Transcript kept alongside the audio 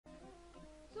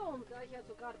da ich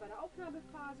also gerade bei der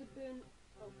Aufnahmephase bin,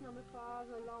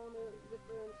 Laune,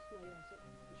 Gedöns, naja, so.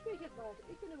 Spiele ich jetzt weiter.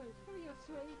 Ich bin übrigens Furious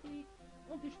Swady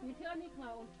und wir spielen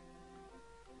Terranigma und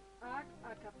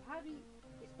Akapari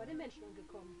ist bei den Menschen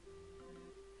angekommen.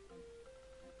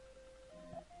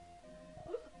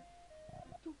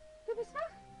 Du bist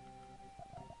wach!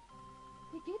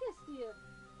 Wie geht es dir?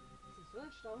 Es ist so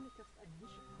erstaunlich, dass ein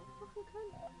Mensch aufwachen kann.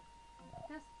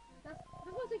 Das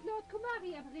muss ich Lord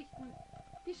Kumari berichten.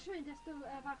 Wie schön, dass du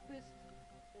erwacht bist.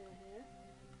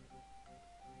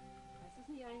 Heißt es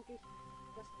nicht eigentlich,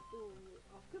 dass du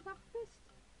aufgewacht bist?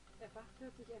 Erwacht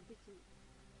hört sich ein bisschen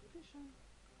typisch an.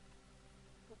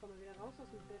 So, komm mal wieder raus aus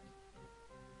dem Bett.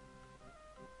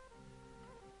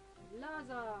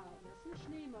 Lazar, das ist ein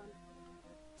Schneemann.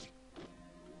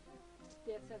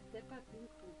 Der zerdeppert den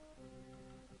Krug.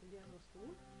 Will der was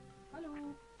tun?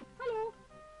 Hallo? Hallo?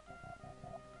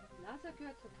 Lazar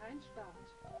gehört zu keinem Staat.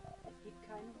 Es gibt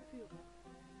keinen Führer.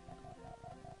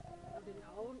 Und in den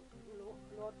Augen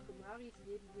Lord Kumaris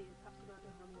leben wir in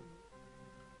absoluter Harmonie.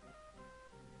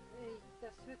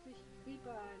 Das hört sich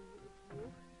lieber an,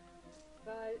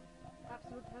 weil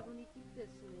absolute Harmonie gibt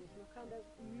es nicht. Man kann da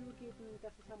Mühe geben,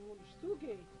 dass es harmonisch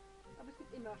zugeht. Aber es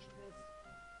gibt immer Stress.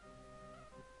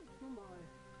 Das ist normal.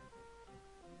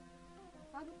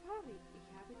 Hallo Pari,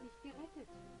 ich habe dich gerettet.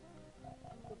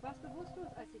 Du warst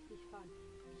bewusstlos, als ich dich fand.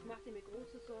 Ich machte mir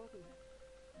große Sorgen.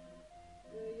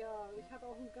 Ja, ich hatte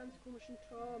auch einen ganz komischen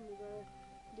Traum über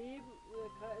Leben,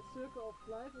 Circle of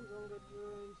Life und so ein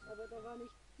Gedöns. Aber da war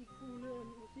nicht die coole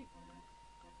Musik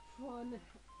von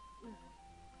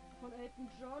Elton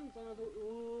John, sondern so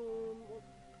und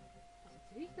was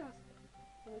erzähl ich das?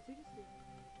 Was erzählst du?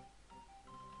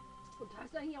 Und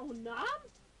hast du eigentlich auch einen Namen?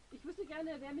 Ich wüsste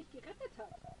gerne, wer mich gerettet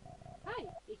hat. Hi,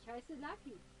 ich heiße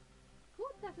Lucky.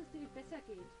 Gut, dass es dir besser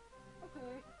geht.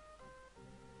 Okay.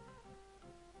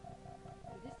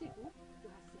 Geht es dir gut? Du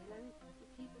hast sehr lange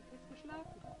tief und fest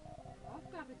geschlafen.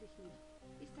 Aufgabe dich nicht.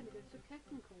 Ist damit ihr zu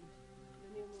Kräften kommt.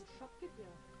 Wenn ihr um einen Shop geht,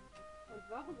 ja. Und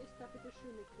warum ist da bitte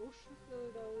schön eine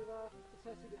Kloschüssel darüber? Das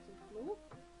heißt, du bist im Klo?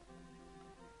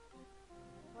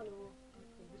 Hallo,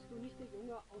 bist du nicht der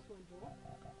Junge aus meinem Dorf?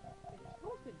 Wenn ich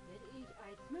groß bin, werde ich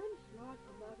als Mönch Lord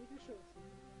Kumari beschützen.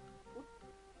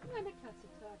 Und eine Katze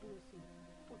tragen müssen.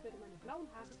 Und werde meine blauen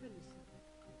Haare vermissen.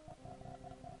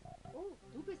 Oh,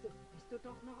 du bist es. Bist du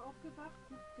doch noch aufgewacht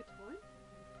und geträumt?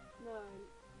 Nein.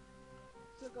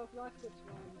 Circa of Life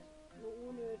geträumt. Nur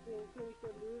ohne den König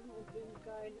der Löwen und den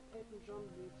geilen Elton John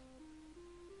Lied.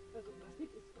 Also das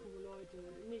Lied ist cool, Leute.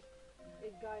 Nicht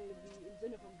geil wie im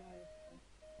Sinne von geil.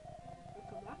 Und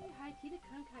Kumari heilt jede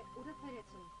Krankheit oder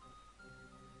Verletzung.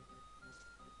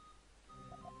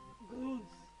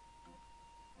 Gruß.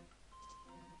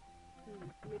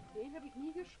 Mit denen habe ich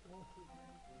nie gesprochen.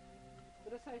 So,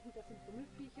 das heißt, das sind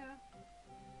Rummelviecher.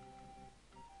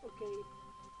 Okay.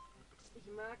 Ich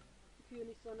mag Kühe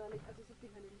nicht sonderlich. Also es ist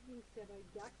nicht meine Lieblingstiere, aber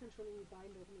Jagd sind schon irgendwie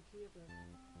beeindruckende Tiere.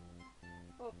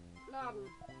 Oh, Laden.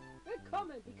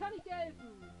 Willkommen! Wie kann ich dir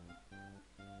helfen?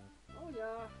 Oh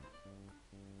ja.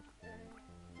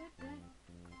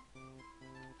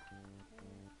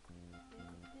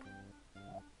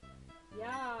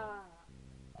 Ja.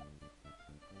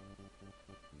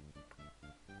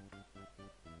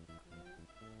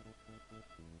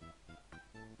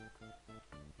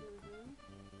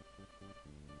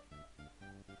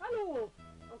 Hallo!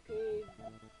 Okay.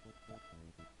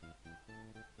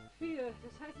 4.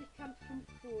 Das heißt, ich kann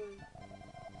 5 holen.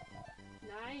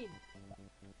 Nein!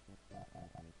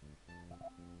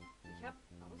 Ich habe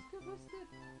ausgerüstet.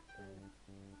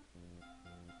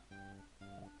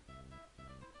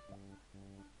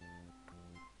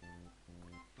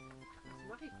 Was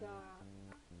mache ich da?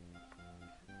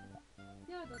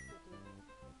 Ja, das bitte.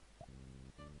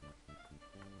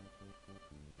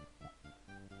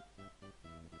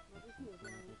 Was ist denn das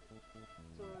eigentlich?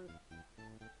 Toll.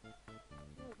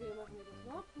 Okay, machen wir das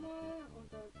nochmal und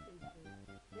dann Info.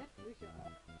 Wert Bücher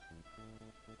ab.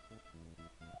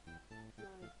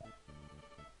 Nice.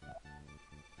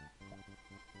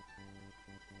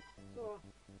 So.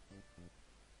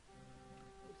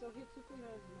 Gibt es auch hier zu viel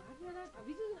Magierland? Aber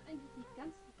wieso sehen eigentlich die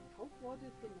ganzen Kaufworte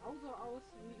genauso aus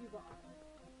wie überall?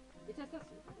 Ist das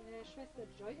Schwester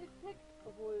Joy-Effekt?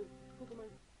 Obwohl, Pokémon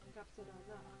gab es ja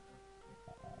danach.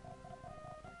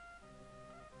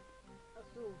 Ach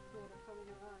so, ja, da kommen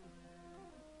wir rein.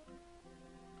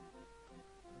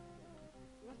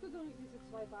 Was bedeutet diese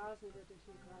 2 Basen, über die ich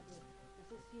hier gerade?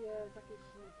 Das ist hier, sag ich,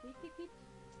 eine Theke gibt.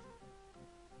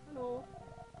 Hallo?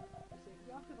 Ist ja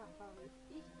hier aufgewacht, Harry.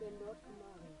 Ich bin Lord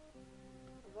Kumari.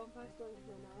 Und warum weißt du eigentlich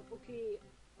meinen Namen? Okay,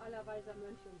 aller weiser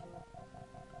Mönche und so.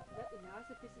 Die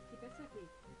Nase, bis es dir besser geht.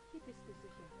 Hier bist du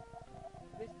sicher.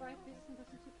 Du wirst bald wissen, was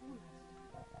du zu tun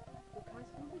hast. Du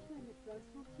kannst nun nicht mehr mit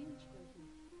Pflanzen und Tieren sprechen.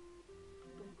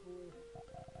 Uncool.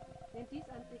 Nimm dies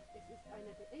an dich, es ist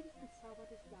einer der ältesten Zauber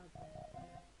des Daseins.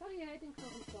 Ach, ihr hält den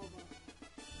Knochenzauber.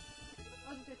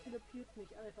 Also der telepiert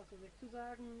mich einfach so weg. Zu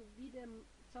sagen, wie der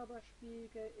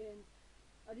Zauberspiegel in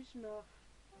Alichnov,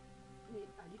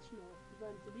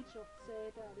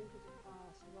 zählt, da inklusive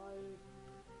Pass, weil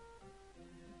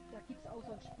da gibt es auch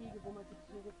so einen Spiegel, wo man sich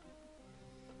zurück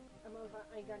am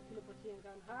Eingang teleportieren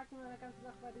kann. Haken an der ganzen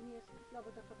Sache bei den hier ist, ich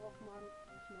glaube, dafür braucht man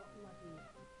Knochenmagie.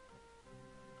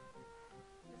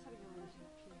 Das habe ich noch nicht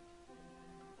gekriegt.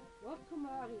 Lord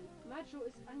Kumari, Macho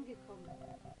ist angekommen.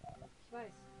 Ich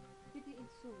weiß. Bitte ihn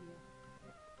zu mir.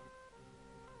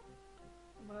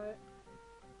 Weil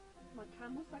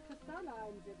man muss da Kristalle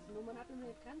einsetzen und man hat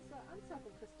eine ganze Anzahl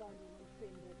von Kristallen, die man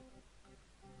findet.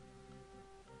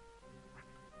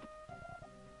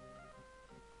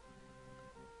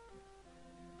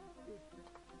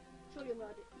 Entschuldigung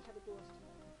Leute, ich habe Durst.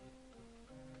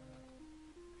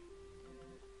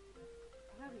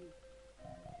 Harry,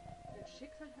 dein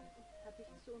Schicksal hat dich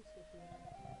zu uns geführt.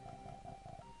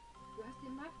 Du hast die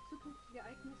Macht, zukünftige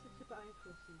Ereignisse zu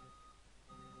beeinflussen.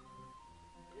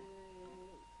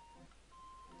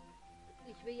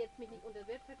 Ich will jetzt mich nicht unter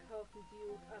Wert verkaufen,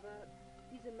 Duke, aber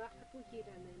diese Macht hat wohl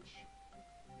jeder Mensch.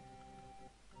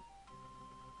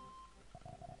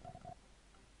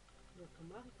 Der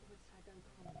Kumari Zeit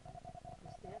ankommen.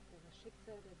 Das das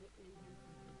Schicksal der Welt in den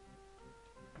Händen hat.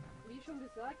 Wie schon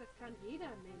gesagt, das kann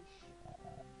jeder Mensch.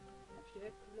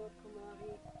 Stärkt Lord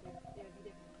Kumari, der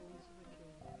wiedergeboren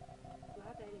zurückkehrt. So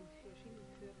hat er in verschiedenen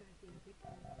Körpern den Blick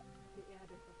auf die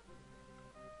Erde verfolgt.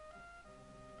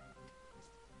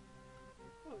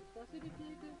 Oh, ist das hier die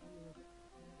Theke? Ja.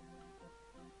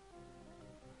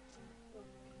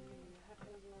 Okay, hat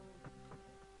also...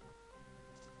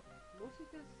 Muss ich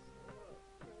das...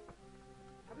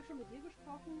 habe ich schon mit dir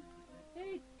gesprochen?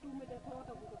 Hey, du mit der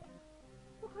Torte auf dem Kopf.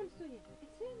 Wo kommst du hin?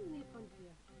 Erzähl mir von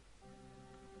dir.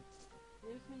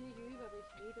 Nimm's mir nicht über, aber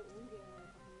ich rede ungern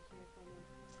einfach nicht mehr von uns.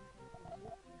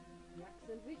 Jagd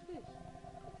sind wichtig.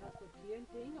 Wir transportieren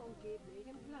Dinge und geben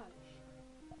wegen Fleisch.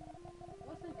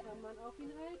 Außerdem kann man auf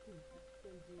ihn reiten,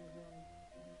 wenn Sie wollen.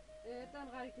 Dann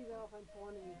reite ich lieber auf ein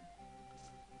Pony.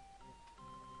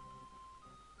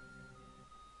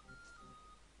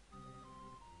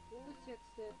 Wo ist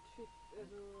jetzt der Typ?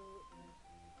 Also...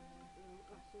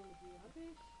 ach so, die habe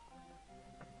ich.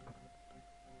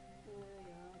 Ja.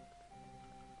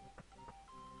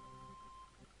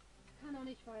 Kann doch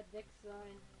nicht weit weg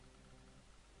sein.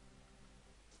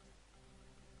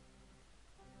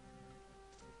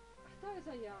 Ach, da ist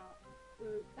er ja.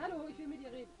 Hallo, ich will mit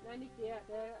dir reden. Nein, nicht der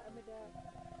mit der...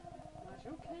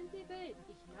 Macho kennt die Welt.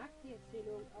 Ich mag die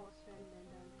Erzählung aus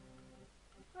Fernländern.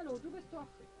 Hallo, du bist doch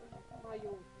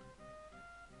Majo.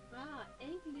 Ah,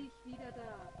 endlich wieder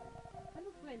da.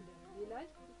 Hallo Freunde,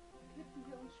 vielleicht könnten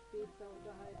wir uns später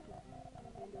unterhalten.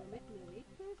 Wenn du mit mir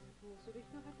reden willst, musst du dich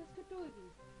noch etwas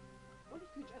gedulden. Und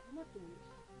ich glitsch einfach mal durch.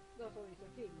 Das ist auch nichts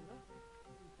dagegen, oder?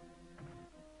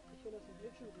 Ich will das im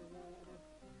Glitschen so sein, aber...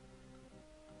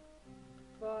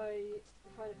 Bei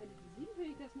Final Fantasy 7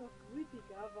 finde ich das noch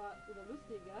creepiger, oder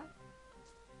lustiger.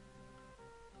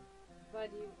 Weil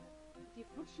die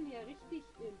flutschen ja richtig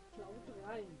in Cloud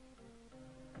rein.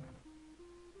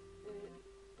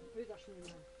 Böser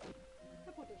Schneemann.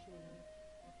 Kaputter Schneemann.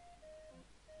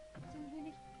 Sind wir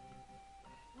nicht...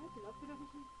 Leute, laufen wir doch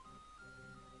nicht hin.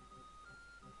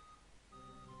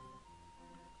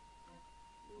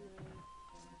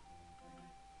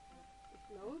 Ich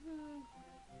glaube...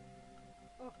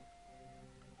 Oh.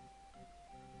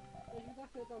 Ich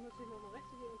dachte, da müsste ich nochmal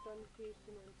rechts gehen und dann gehe ich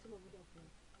in mein Zimmer wieder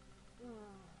aufhören.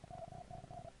 Oh.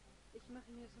 Ich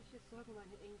mache mir solche Sorgen um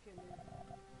meine Enkelin.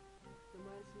 Du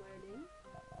meinst Smiling?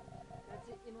 Hat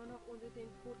sie immer noch unter dem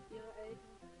Tod ihrer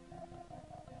Eltern?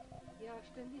 Ja,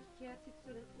 ständig kehrt sie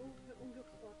zu dem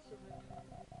Unglücksort zurück.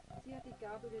 Sie hat die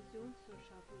Gabe, Illusionen zu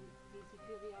schaffen, die sie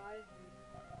für real hält.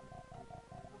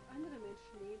 Auch andere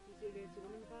Menschen nehmen diese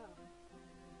Illusionen wahr.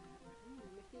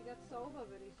 Mächtiger Zauber,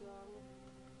 würde ich sagen.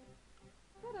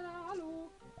 Tada, hallo!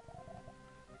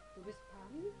 Du bist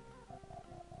Pari?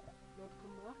 Lord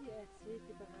Kumari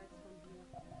erzählte bereits von dir.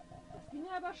 Das ging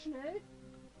aber schnell.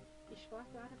 Ich sprach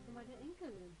gerade von meiner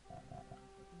Enkelin.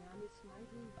 Ihr Name ist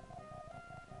Smiling.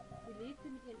 Sie lebte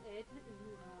mit ihren Eltern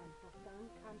in Iran, doch dann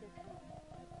kam der Krieg.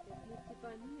 Jetzt lebt sie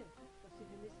bei mir, doch sie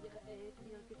vermisst ihre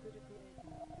getöteten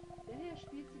Eltern. Daher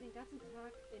spielt sie den ganzen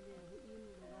Tag in den Ruinen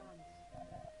Irans.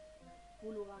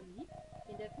 Wo Iran liegt?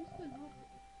 In der Wüste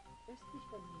nordöstlich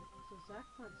von hier. So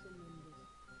sagt man zumindest.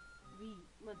 Wie?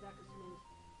 Man sagt es zumindest.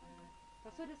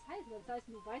 Was soll das heißen? Das heißt,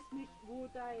 du weißt nicht, wo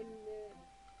dein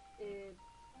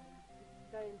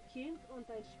Kind und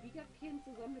dein Schwiegerkind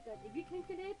zusammen mit deinem Enkelkind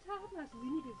gelebt haben? Hast du sie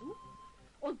nie besucht?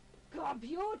 Und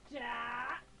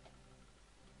Computer!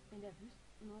 In der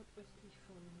Wüste nordöstlich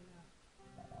von mir.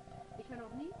 Ich war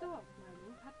noch nie dort. Mein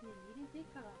Junge hat mir nie den Weg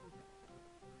verraten.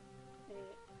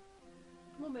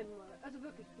 Moment mal. Also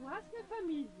wirklich, du hast eine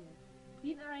Familie,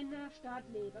 die in einer Stadt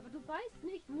lebt, aber du weißt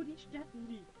nicht, wo die Stadt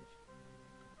liegt.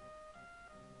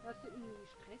 Hast du irgendwie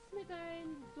Stress mit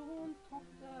deinem Sohn,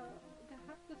 Tochter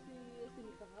gehabt, dass sie es dir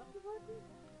nicht verraten wollten?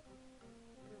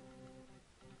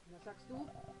 Was sagst du?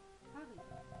 Harry.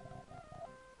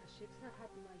 Das Schicksal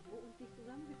hat Major und dich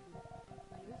zusammengeführt.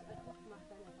 Majors Anruf nach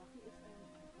deiner Wache ist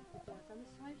ein bedeutsames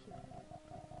Zeichen.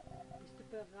 Bist du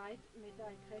bereit, mit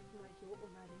deinen Kräften Major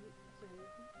und Marlene zu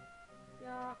helfen?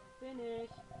 Ja, bin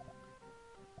ich.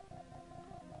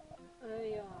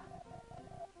 Ja.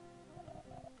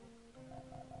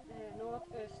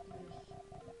 Nordöstlich.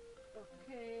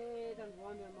 Okay, dann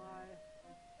wollen wir mal.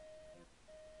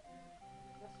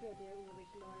 Was wäre der übrig,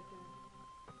 Leute?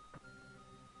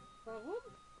 Warum?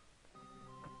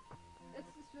 Es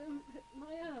ist,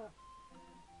 naja,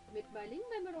 mit Marlene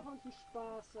werden wir doch unseren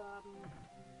Spaß haben.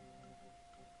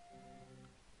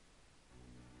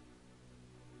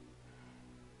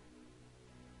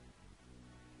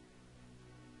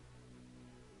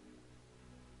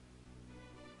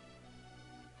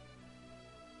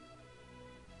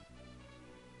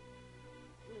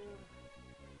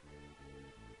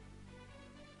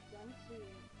 Danke.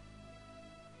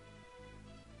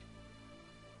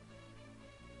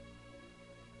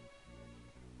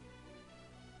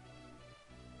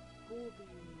 Gobi.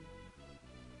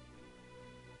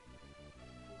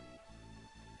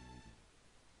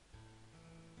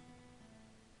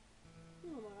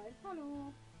 Nur mal rein.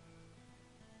 Hallo.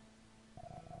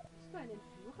 Bist du ein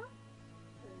Entführer?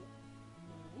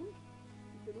 Nein.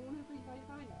 Ich bin unhöflich, weil ich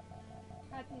rein.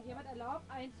 Hat dir jemand erlaubt,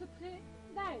 einzutreten?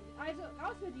 Nein. Also,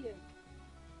 raus mit dir.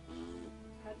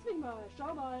 Kannst mich mal.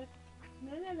 Schau mal.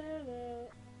 Lalalala.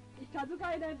 Ich kann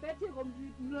sogar in deinem Bett hier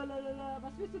rumwüten. Lalalala.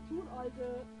 Was willst du tun,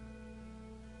 Alte?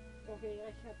 Okay,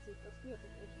 recht herzig. Das gehört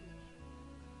sich echt nicht.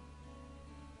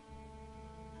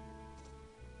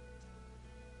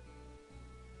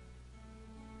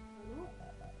 Hallo?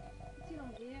 Ich ziehe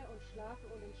umgehe und schlafe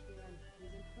unter den Sternen. Wir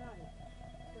sind frei.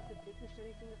 Doch wir blicken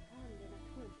ständig den Gefahren der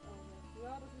Natur ins Auge.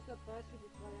 Ja, das ist der Preis für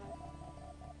die Freiheit.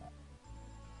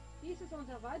 Dies ist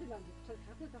unser Weideland. Dort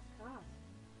krabbelt das Gras.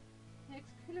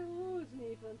 Excuse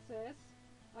me, Prinzess.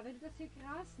 Aber wenn du das hier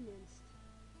Gras nennst,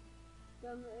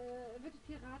 dann würde ich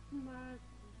dir raten,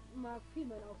 mal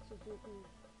Vielmann aufzusuchen.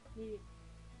 Nee,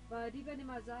 weil die werden dir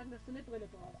mal sagen, dass du eine Brille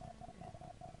brauchst.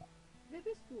 Wer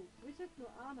bist du? Wir sind nur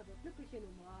arme, aber glückliche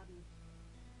Nomaden.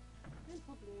 Kein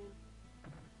Problem.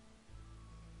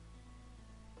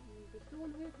 Bist du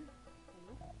unhöflich?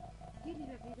 Hallo? Geh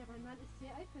lieber wieder, mein Mann ist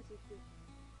sehr eifersüchtig.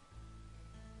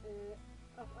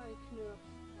 Auf einen Knirps.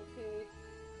 Okay.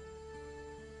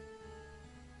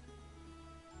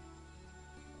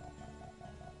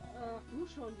 Ach, du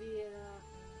schon wieder.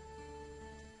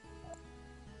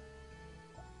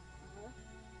 Aha. Das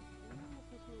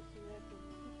muss man nicht merken.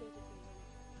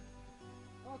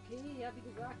 Okay, ja, wie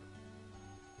gesagt.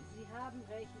 Sie haben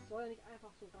recht. Ich soll ja nicht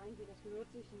einfach so reingehen. Das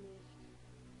gehört sich nicht.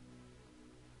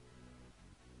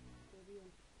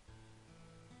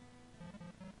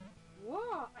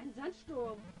 Wow, ein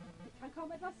Sandsturm. Ich kann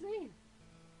kaum etwas sehen.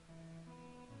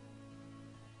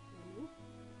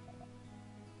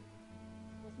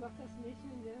 Was macht das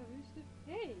Mädchen in der Wüste?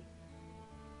 Hey!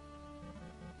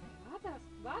 Was war das?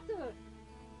 Warte!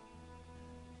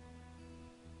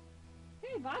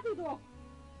 Hey, warte doch!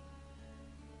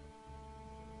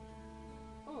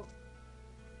 Oh.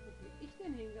 Wo bin ich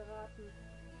denn hingeraten?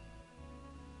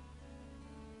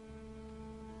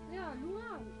 Ja,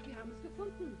 Luan, wir haben es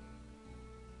gefunden.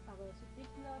 Aber es sieht nicht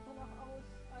danach aus,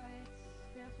 als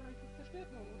wäre es vielleicht zerstört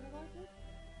worden, oder Leute?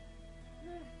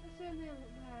 Das werden wir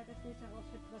das nächste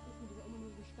herausfinden, was es mit dieser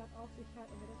ominösen Stadt auf sich hat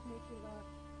und wer das Mädchen war.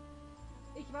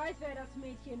 Ich weiß, wer das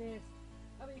Mädchen ist,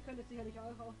 aber ihr könnt es sicherlich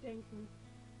auch denken.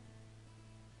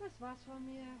 Das war's von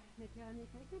mir mit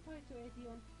Terranigma. Ich bin Harry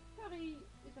und Harry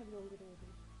ist mal wieder ungeduldig.